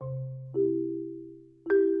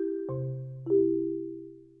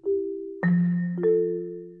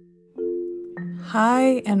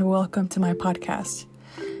Hi, and welcome to my podcast.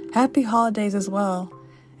 Happy holidays as well.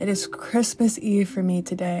 It is Christmas Eve for me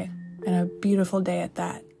today, and a beautiful day at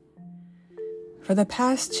that. For the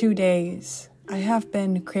past 2 days, I have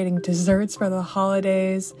been creating desserts for the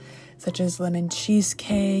holidays, such as lemon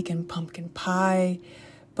cheesecake and pumpkin pie,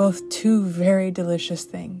 both two very delicious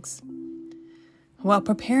things. While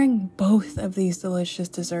preparing both of these delicious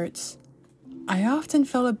desserts, I often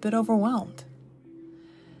felt a bit overwhelmed.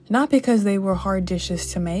 Not because they were hard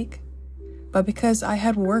dishes to make, but because I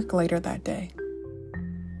had work later that day.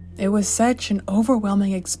 It was such an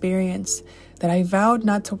overwhelming experience that I vowed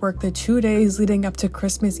not to work the 2 days leading up to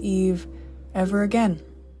Christmas Eve ever again.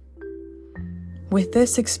 With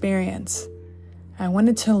this experience, I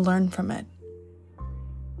wanted to learn from it.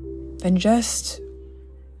 Then just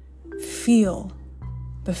feel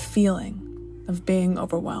the feeling of being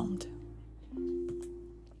overwhelmed.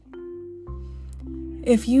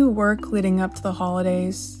 If you work leading up to the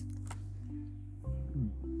holidays,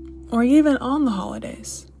 or even on the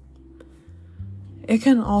holidays, it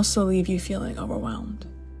can also leave you feeling overwhelmed.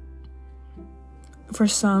 For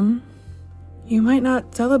some, you might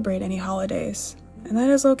not celebrate any holidays, and that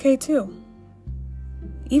is okay too.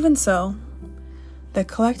 Even so, the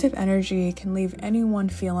collective energy can leave anyone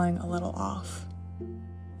feeling a little off.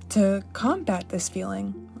 To combat this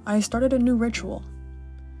feeling, I started a new ritual.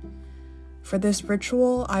 For this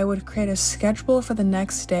ritual, I would create a schedule for the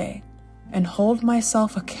next day and hold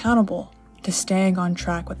myself accountable to staying on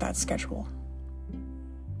track with that schedule.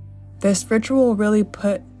 This ritual really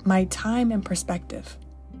put my time in perspective.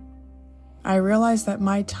 I realized that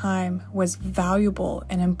my time was valuable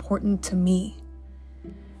and important to me,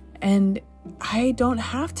 and I don't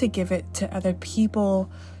have to give it to other people,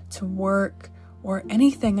 to work, or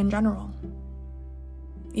anything in general.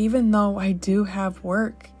 Even though I do have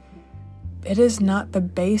work, it is not the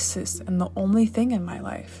basis and the only thing in my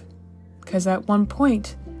life. Because at one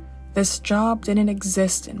point, this job didn't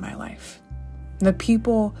exist in my life. The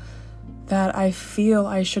people that I feel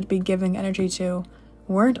I should be giving energy to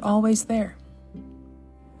weren't always there.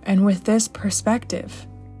 And with this perspective,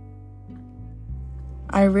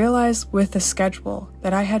 I realized with the schedule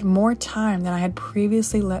that I had more time than I had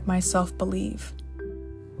previously let myself believe.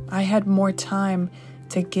 I had more time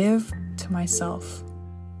to give to myself.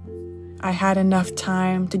 I had enough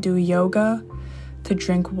time to do yoga, to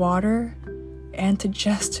drink water, and to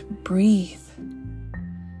just breathe.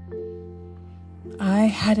 I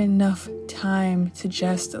had enough time to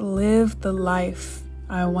just live the life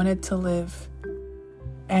I wanted to live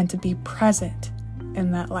and to be present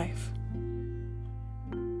in that life.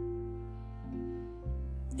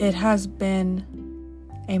 It has been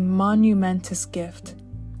a monumentous gift.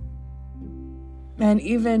 And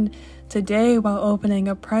even today, while opening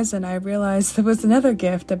a present, I realized there was another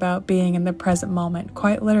gift about being in the present moment,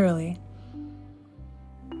 quite literally.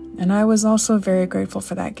 And I was also very grateful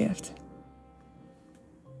for that gift.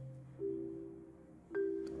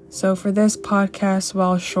 So for this podcast,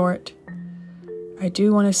 while short, I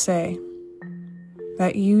do want to say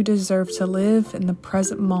that you deserve to live in the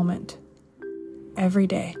present moment every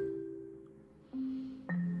day.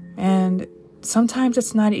 And sometimes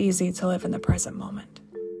it's not easy to live in the present moment.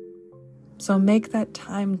 So make that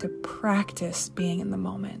time to practice being in the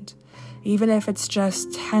moment, even if it's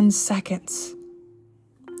just 10 seconds.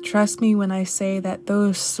 Trust me when I say that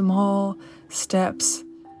those small steps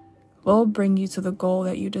will bring you to the goal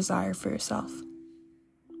that you desire for yourself.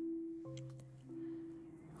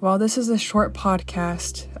 While this is a short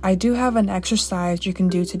podcast, I do have an exercise you can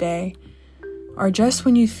do today, or just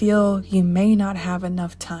when you feel you may not have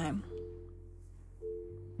enough time.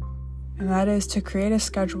 And that is to create a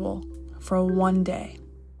schedule for one day.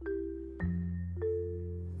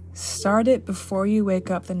 Start it before you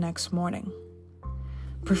wake up the next morning,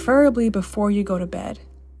 preferably before you go to bed.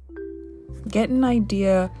 Get an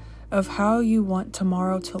idea of how you want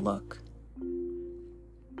tomorrow to look.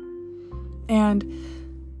 And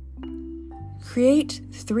create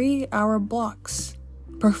 3-hour blocks,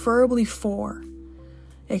 preferably 4.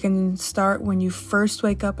 It can start when you first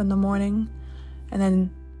wake up in the morning, and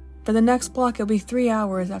then for the next block, it'll be 3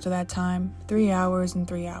 hours after that time, 3 hours and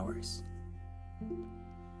 3 hours.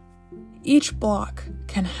 Each block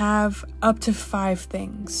can have up to 5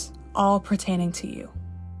 things, all pertaining to you.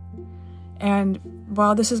 And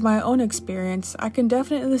while this is my own experience, I can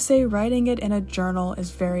definitely say writing it in a journal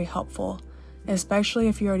is very helpful, especially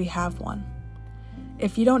if you already have one.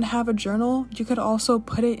 If you don't have a journal, you could also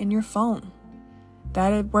put it in your phone.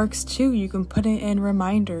 That it works too. You can put it in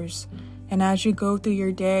reminders, and as you go through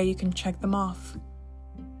your day, you can check them off.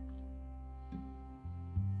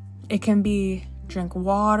 It can be drink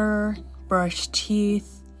water, brush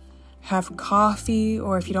teeth, have coffee,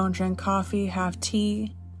 or if you don't drink coffee, have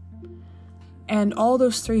tea. And all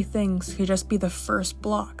those 3 things could just be the first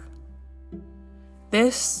block.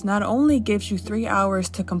 This not only gives you 3 hours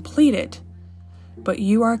to complete it, but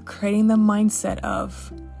you are creating the mindset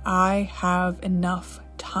of, I have enough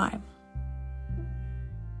time.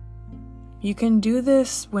 You can do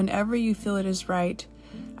this whenever you feel it is right,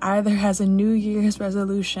 either as a New Year's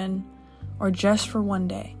resolution or just for one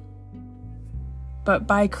day. But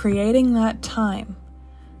by creating that time,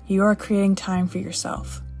 you are creating time for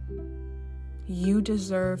yourself. You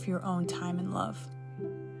deserve your own time and love.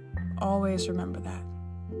 Always remember that.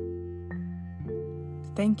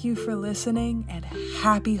 Thank you for listening and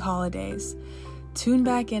happy holidays. Tune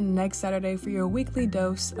back in next Saturday for your weekly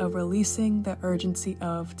dose of releasing the urgency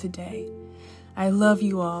of today. I love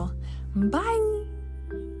you all. Bye.